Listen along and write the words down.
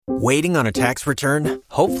Waiting on a tax return?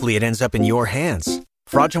 Hopefully it ends up in your hands.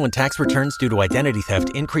 Fraudulent tax returns due to identity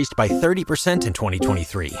theft increased by 30% in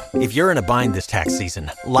 2023. If you're in a bind this tax season,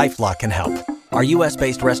 LifeLock can help. Our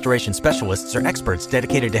U.S.-based restoration specialists are experts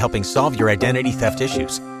dedicated to helping solve your identity theft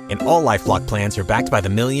issues. And all LifeLock plans are backed by the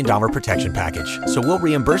 $1 Million Protection Package. So we'll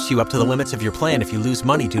reimburse you up to the limits of your plan if you lose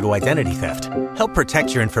money due to identity theft. Help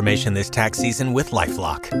protect your information this tax season with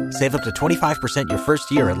LifeLock. Save up to 25% your first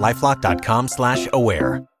year at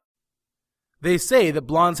LifeLock.com/aware. They say that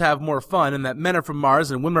blondes have more fun and that men are from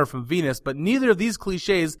Mars and women are from Venus, but neither of these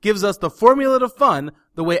cliches gives us the formula to fun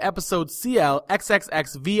the way episode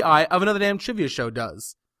CLXXXVI of Another Damn Trivia Show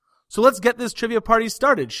does. So let's get this trivia party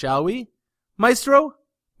started, shall we? Maestro,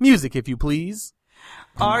 music if you please.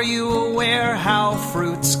 Are you aware how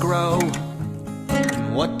fruits grow?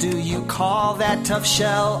 What do you call that tough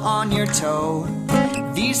shell on your toe?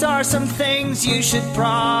 These are some things you should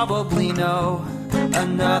probably know.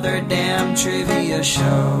 Another Damn Trivia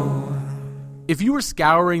Show. If you were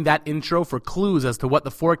scouring that intro for clues as to what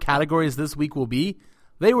the 4 categories this week will be,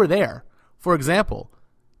 they were there. For example,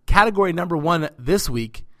 category number 1 this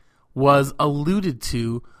week was alluded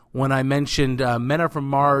to when I mentioned men are from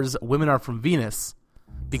Mars, women are from Venus.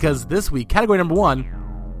 Because this week, category number 1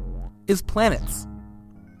 is planets.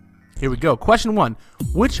 Here we go. Question 1.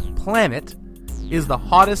 Which planet is the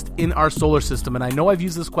hottest in our solar system? And I know I've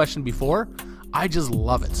used this question before. I just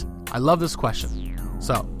love it. I love this question.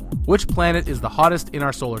 So, which planet is the hottest in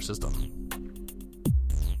our solar system?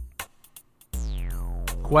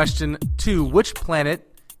 Question 2. Which planet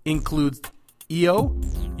includes Io,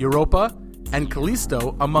 Europa, and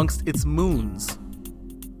Callisto amongst its moons?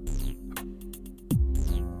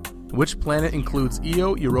 Which planet includes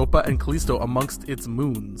Io, Europa, and Callisto amongst its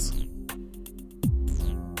moons?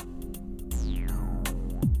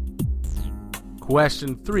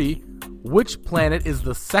 Question 3. Which planet is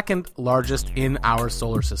the second largest in our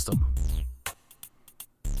solar system?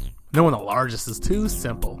 Knowing the largest is too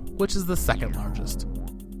simple. Which is the second largest?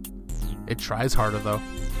 It tries harder, though.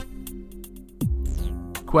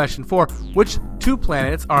 Question 4. Which 2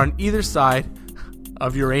 planets are on either side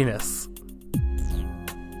of Uranus?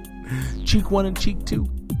 Cheek 1 and Cheek 2.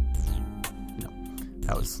 No,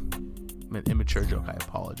 that was an immature joke. I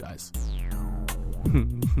apologize.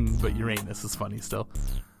 But Uranus is funny still.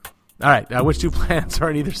 All right, which 2 planets are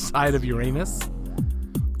on either side of Uranus?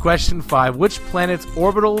 Question 5. Which planet's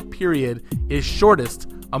orbital period is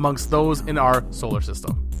shortest amongst those in our solar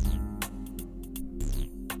system?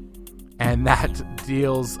 And that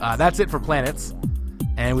deals, that's it for planets.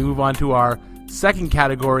 And we move on to our second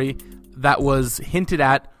category that was hinted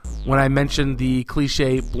at when I mentioned the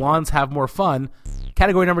cliche, blondes have more fun.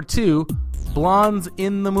 Category number 2, blondes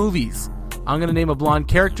in the movies. I'm going to name a blonde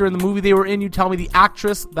character in the movie they were in. You tell me the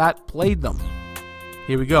actress that played them.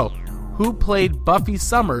 Here we go. Who played Buffy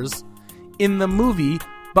Summers in the movie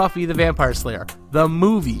Buffy the Vampire Slayer? The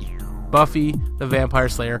movie Buffy the Vampire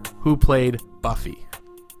Slayer. Who played Buffy?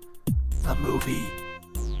 The movie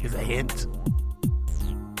is a hint.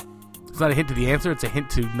 It's not a hint to the answer. It's a hint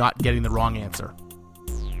to not getting the wrong answer.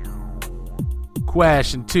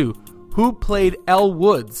 Question 2. Who played Elle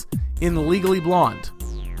Woods in Legally Blonde?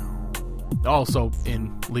 Also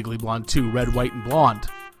in Legally Blonde 2, Red, White, and Blonde.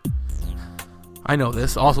 I know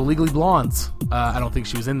this. Also Legally Blondes. I don't think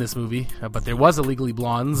she was in this movie, but there was a Legally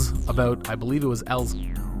Blondes about, I believe it was Elle's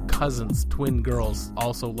cousins, twin girls.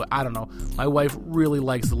 Also, I don't know. My wife really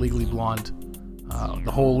likes the Legally Blonde,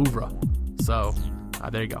 the whole oeuvre. So,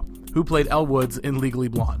 there you go. Who played Elle Woods in Legally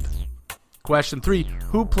Blonde? Question 3.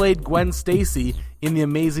 Who played Gwen Stacy in The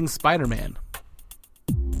Amazing Spider-Man?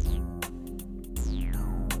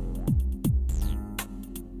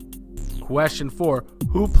 Question 4.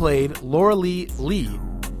 Who played Laura Lee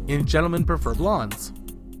in Gentlemen Prefer Blondes?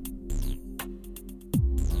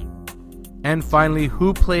 And finally,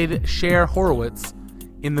 who played Cher Horowitz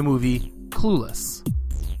in the movie Clueless?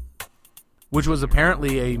 Which was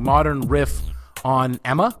apparently a modern riff on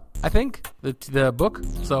Emma, I think, the book.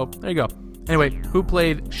 So, there you go. Anyway, who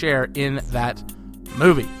played Cher in that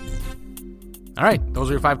movie? All right, those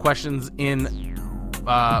are your 5 questions in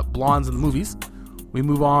blondes in the movies. We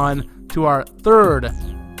move on to our third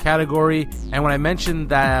category, and when I mentioned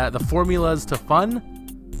the formulas to fun,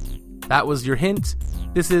 that was your hint.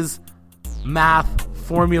 This is math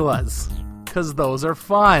formulas, because those are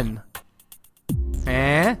fun.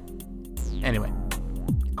 Anyway,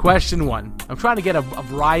 question 1. I'm trying to get a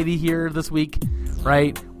variety here this week,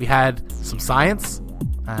 right? We had some science,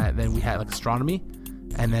 then we had like astronomy,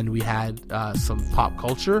 and then we had some pop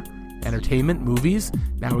culture, entertainment, movies.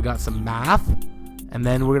 Now we got some math. And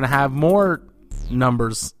then we're going to have more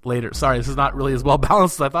numbers later. Sorry, this is not really as well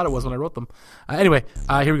balanced as I thought it was when I wrote them. Anyway,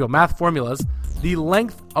 here we go. Math formulas. The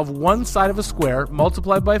length of one side of a square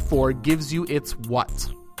multiplied by 4 gives you its what?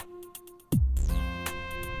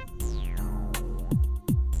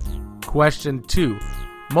 Question 2.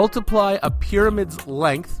 Multiply a pyramid's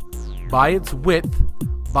length by its width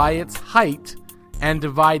by its height and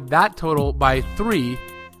divide that total by 3,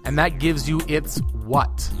 and that gives you its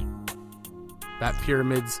what? That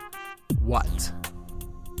pyramid's what?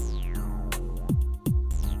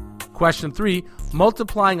 Question 3.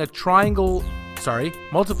 Multiplying a triangle's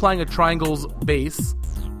base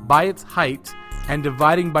by its height and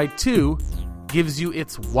dividing by 2 gives you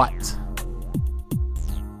its what?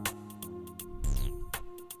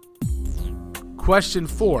 Question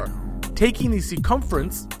 4. Taking the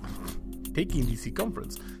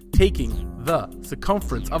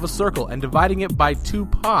circumference of a circle and dividing it by 2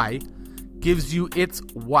 pi gives you its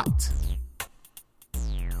what?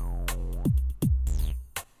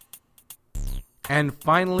 And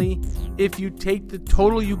finally, if you take the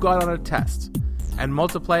total you got on a test and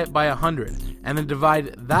multiply it by 100 and then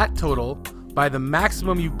divide that total by the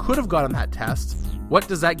maximum you could have got on that test, what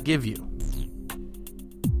does that give you?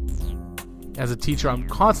 As a teacher, I'm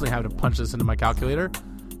constantly having to punch this into my calculator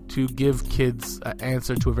to give kids an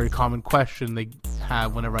answer to a very common question they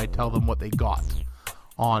have whenever I tell them what they got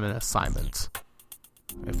on an assignment.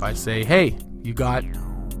 If I say, hey, you got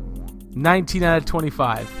 19 out of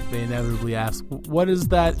 25, they inevitably ask, what is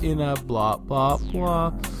that in a blah, blah,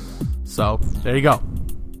 blah? So, there you go.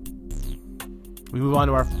 We move on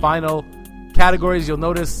to our final categories. You'll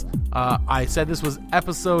notice I said this was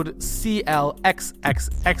episode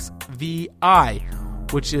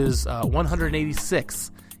CLXXXVI, which is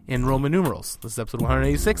 186 in Roman numerals. This is episode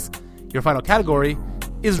 186. Your final category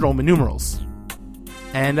is Roman numerals.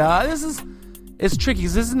 And it's tricky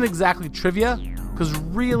because this isn't exactly trivia, because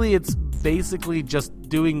really it's basically just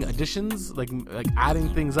doing additions, like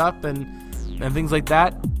adding things up and things like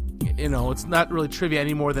that. You know, it's not really trivia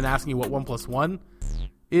any more than asking you what 1 plus 1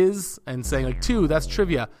 is and saying like 2, that's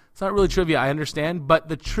trivia. It's not really trivia, I understand, but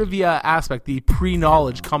the trivia aspect, the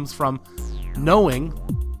pre-knowledge, comes from knowing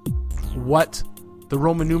what the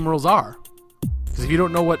Roman numerals are. Because if you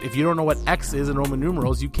don't know what X is in Roman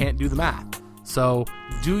numerals, you can't do the math. So,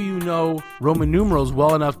 do you know Roman numerals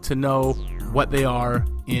well enough to know what they are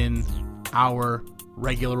in our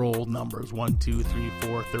regular old numbers? 1, 2, 3,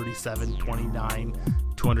 4, 37, 29,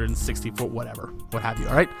 264, whatever, what have you.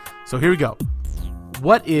 All right, so here we go.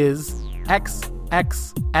 What is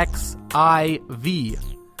XXXIV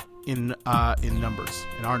in numbers,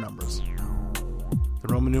 in our numbers? The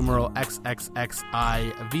Roman numeral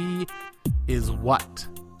XXXIV is what?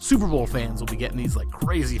 Super Bowl fans will be getting these like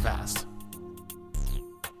crazy fast.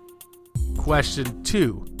 Question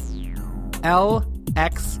 2.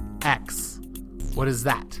 LXX. What is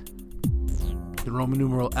that? The Roman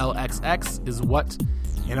numeral LXX is what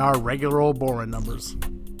in our regular old boring numbers?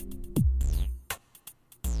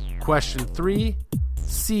 Question 3.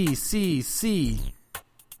 CCC.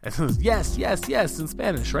 Yes in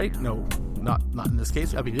Spanish, right? No, not in this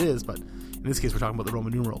case. I mean, it is, but in this case, we're talking about the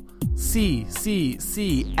Roman numeral.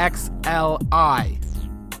 CCCXLI.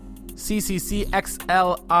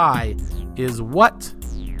 CCCXLI is what?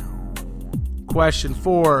 Question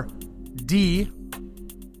 4. D.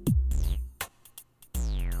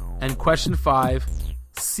 And question 5.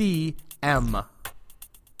 CM.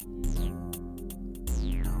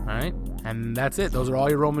 Alright, and that's it. Those are all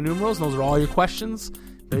your Roman numerals, and those are all your questions.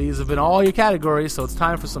 These have been all your categories, so it's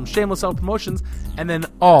time for some shameless self-promotions, and then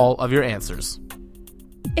all of your answers.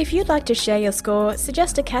 If you'd like to share your score,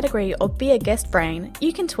 suggest a category, or be a guest brain,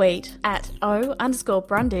 you can tweet at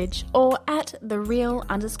 @O_Brundage or at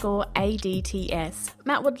 @TheReal_ADTS.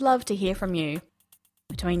 Matt would love to hear from you.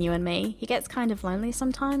 Between you and me, he gets kind of lonely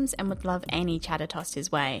sometimes and would love any chatter tossed his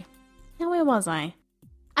way. Now where was I?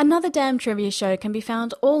 Another Damn Trivia Show can be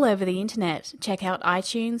found all over the internet. Check out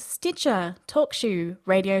iTunes, Stitcher, TalkShoe,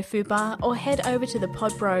 Radio Fubar, or head over to the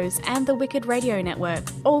Pod Bros and the Wicked Radio Network,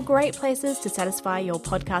 all great places to satisfy your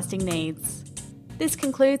podcasting needs. This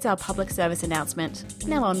concludes our public service announcement.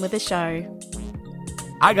 Now on with the show.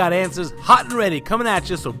 I got answers hot and ready coming at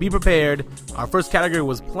you, so be prepared. Our first category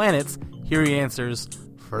was planets. Here are your answers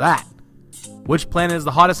for that. Which planet is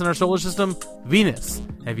the hottest in our solar system? Venus.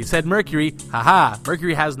 And if you said Mercury,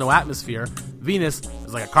 Mercury has no atmosphere. Venus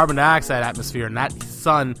is like a carbon dioxide atmosphere, and that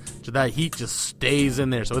sun, that heat just stays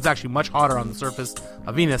in there. So it's actually much hotter on the surface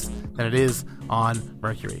of Venus than it is on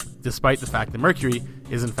Mercury, despite the fact that Mercury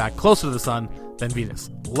is in fact closer to the sun than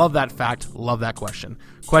Venus. Love that fact, love that question.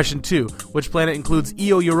 Question 2, which planet includes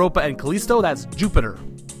Io, Europa, and Callisto? That's Jupiter.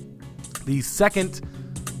 The second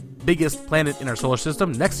biggest planet in our solar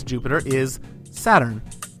system, next to Jupiter, is Saturn.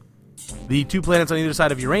 The two planets on either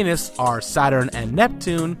side of Uranus are Saturn and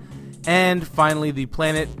Neptune. And finally, the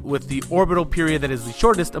planet with the orbital period that is the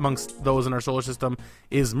shortest amongst those in our solar system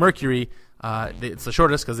is Mercury. It's the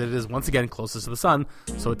shortest because it is, once again, closest to the sun,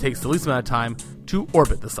 so it takes the least amount of time to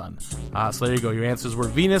orbit the sun. So there you go. Your answers were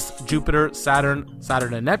Venus, Jupiter, Saturn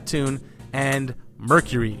and Neptune, and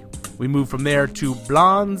Mercury. We move from there to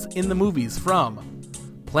blondes in the movies, from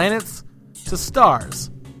planets to stars,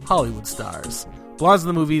 Hollywood stars. Blondes in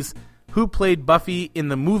the movies. Who played Buffy in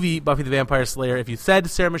the movie Buffy the Vampire Slayer? If you said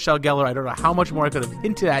Sarah Michelle Gellar, I don't know how much more I could have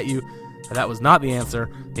hinted at you. But that was not the answer.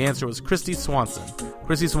 The answer was Kristy Swanson.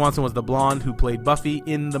 Kristy Swanson was the blonde who played Buffy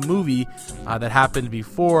in the movie that happened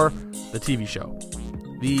before the TV show.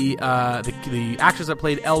 The actress that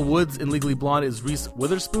played Elle Woods in Legally Blonde is Reese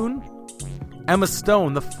Witherspoon. Emma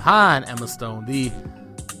Stone, the fine Emma Stone, the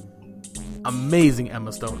amazing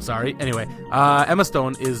Emma Stone, sorry. Anyway, Emma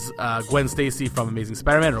Stone is Gwen Stacy from Amazing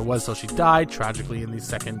Spider-Man, or was till she died, tragically, in the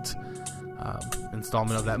second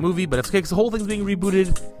installment of that movie. But it's okay, because the whole thing's being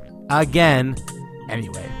rebooted again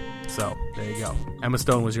anyway. So, there you go. Emma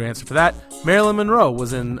Stone was your answer for that. Marilyn Monroe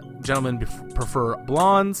was in Gentlemen Prefer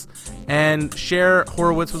Blondes, and Cher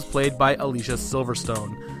Horowitz was played by Alicia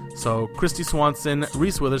Silverstone. So, Kristy Swanson,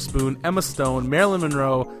 Reese Witherspoon, Emma Stone, Marilyn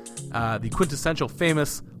Monroe, the quintessential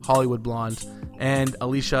famous Hollywood blonde, and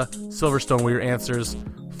Alicia Silverstone were your answers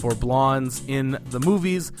for blondes in the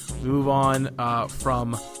movies. We move on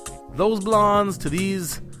from those blondes to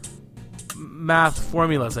these math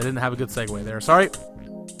formulas. I didn't have a good segue there. Sorry.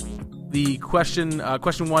 The question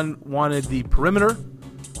one wanted the perimeter.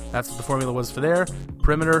 That's what the formula was for there.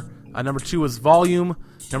 Perimeter. Number 2 was volume.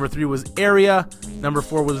 Number 3 was area. Number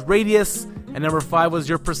 4 was radius. And number 5 was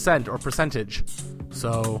your percent or percentage.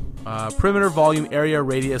 So, perimeter, volume, area,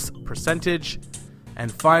 radius, percentage.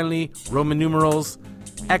 And finally, Roman numerals.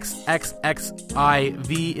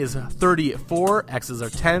 XXXIV is 34. X's are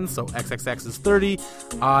 10, so XXX is 30.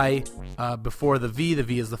 I before the V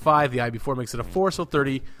is the 5. The I before makes it a 4, so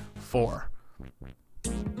 34.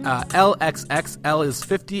 LXX, L is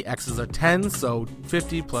 50. X's are 10, so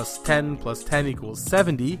 50 plus 10 plus 10 equals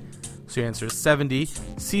 70. So your answer is 70.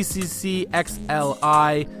 CCCXLI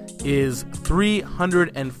is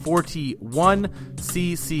 341.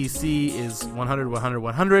 CCC is 100, 100,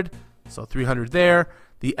 100. So 300 there.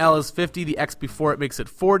 The L is 50. The X before it makes it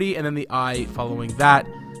 40. And then the I following that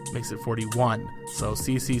makes it 41. So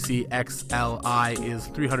CCCXLI is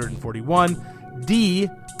 341. D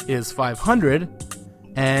is 500.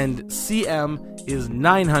 And CM is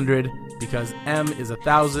 900 because M is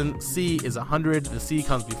 1,000. C is 100. The C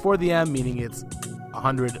comes before the M, meaning it's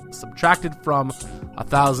 100 subtracted from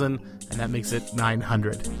 1,000, and that makes it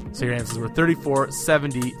 900. So your answers were 34,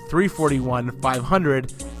 70, 341,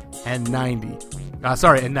 500, and 90.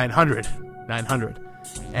 And 900. 900.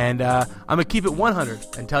 And I'm going to keep it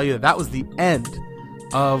 100 and tell you that was the end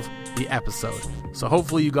of the episode. So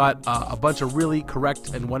hopefully you got a bunch of really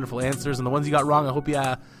correct and wonderful answers. And the ones you got wrong, I hope you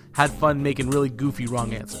had fun making really goofy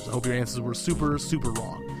wrong answers. I hope your answers were super, super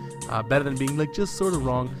wrong. Better than being like just sort of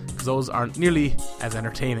wrong, because those aren't nearly as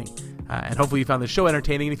entertaining. And hopefully you found the show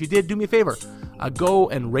entertaining. And if you did, do me a favor. Go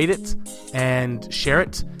and rate it and share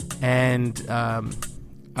it. And,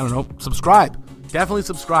 subscribe. Definitely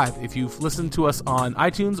subscribe. If you've listened to us on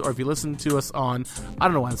iTunes, or if you listen to us on, I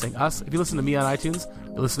don't know why I'm saying us. If you listen to me on iTunes,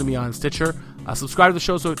 you listen to me on Stitcher, subscribe to the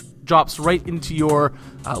show so it drops right into your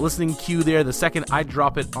listening queue there the second I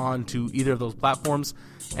drop it onto either of those platforms.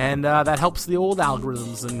 And that helps the old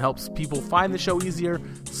algorithms and helps people find the show easier,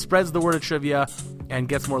 spreads the word of trivia, and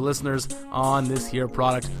gets more listeners on this here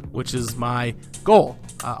product, which is my goal,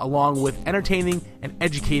 along with entertaining and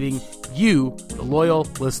educating you, the loyal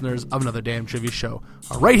listeners of Another Damn Trivia Show,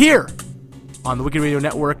 right here on the Wicked Radio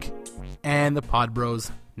Network and the Pod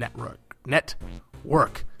Bros Network.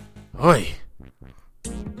 Oi.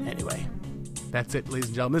 Anyway, that's it, ladies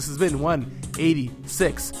and gentlemen. This has been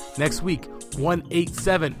 186. Next week,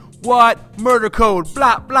 187. What? Murder code.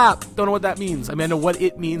 Blah, blah. Don't know what that means. I mean, I know what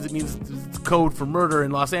it means. It means it's code for murder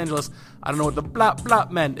in Los Angeles. I don't know what the blah, blah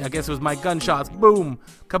meant. I guess it was my gunshots. Boom.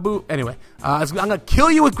 Kaboom. Anyway, I'm going to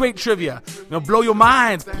kill you with great trivia. I'm going to blow your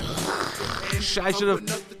minds. I should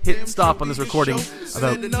have hit stop on this recording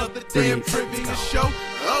about 38 seconds ago.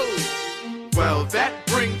 Well, that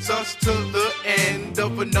brings us to the end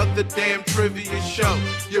of another damn trivia show.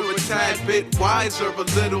 You're a tad bit wiser, a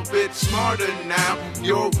little bit smarter now.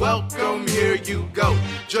 You're welcome, here you go.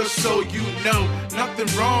 Just so you know,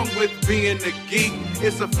 nothing wrong with being a geek.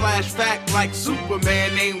 It's a flash fact like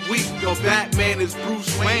Superman ain't weak, or Batman is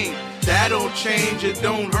Bruce Wayne. That don't change, it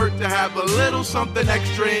don't hurt to have a little something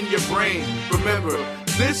extra in your brain. Remember,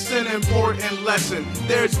 this is an important lesson.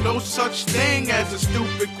 There's no such thing as a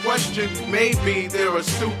stupid question. Maybe there are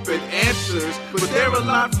stupid answers, but they're a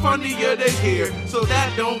lot funnier to hear, so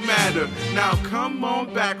that don't matter. Now come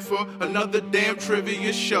on back for another damn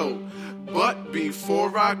trivia show. But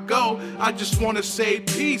before I go, I just want to say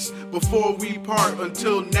peace before we part.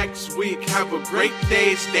 Until next week, have a great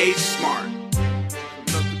day, stay smart.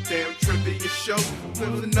 Another damn trivia show.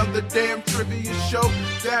 Another damn trivia show.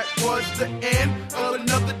 That was the end of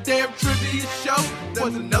another damn trivia show. That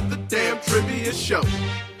was another damn trivia show.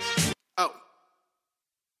 Oh.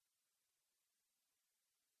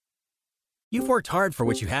 You've worked hard for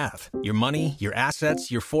what you have. Your money, your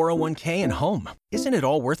assets, your 401k, and home. Isn't it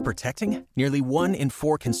all worth protecting? Nearly 1 in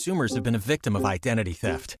 4 consumers have been a victim of identity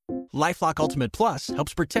theft. LifeLock Ultimate Plus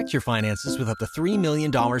helps protect your finances with up to $3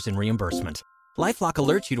 million in reimbursement. LifeLock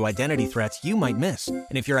alerts you to identity threats you might miss. And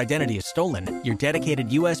if your identity is stolen, your dedicated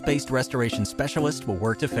U.S.-based restoration specialist will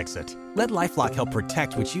work to fix it. Let LifeLock help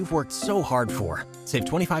protect what you've worked so hard for. Save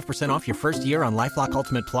 25% off your first year on LifeLock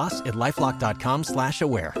Ultimate Plus at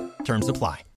LifeLock.com/aware. Terms apply.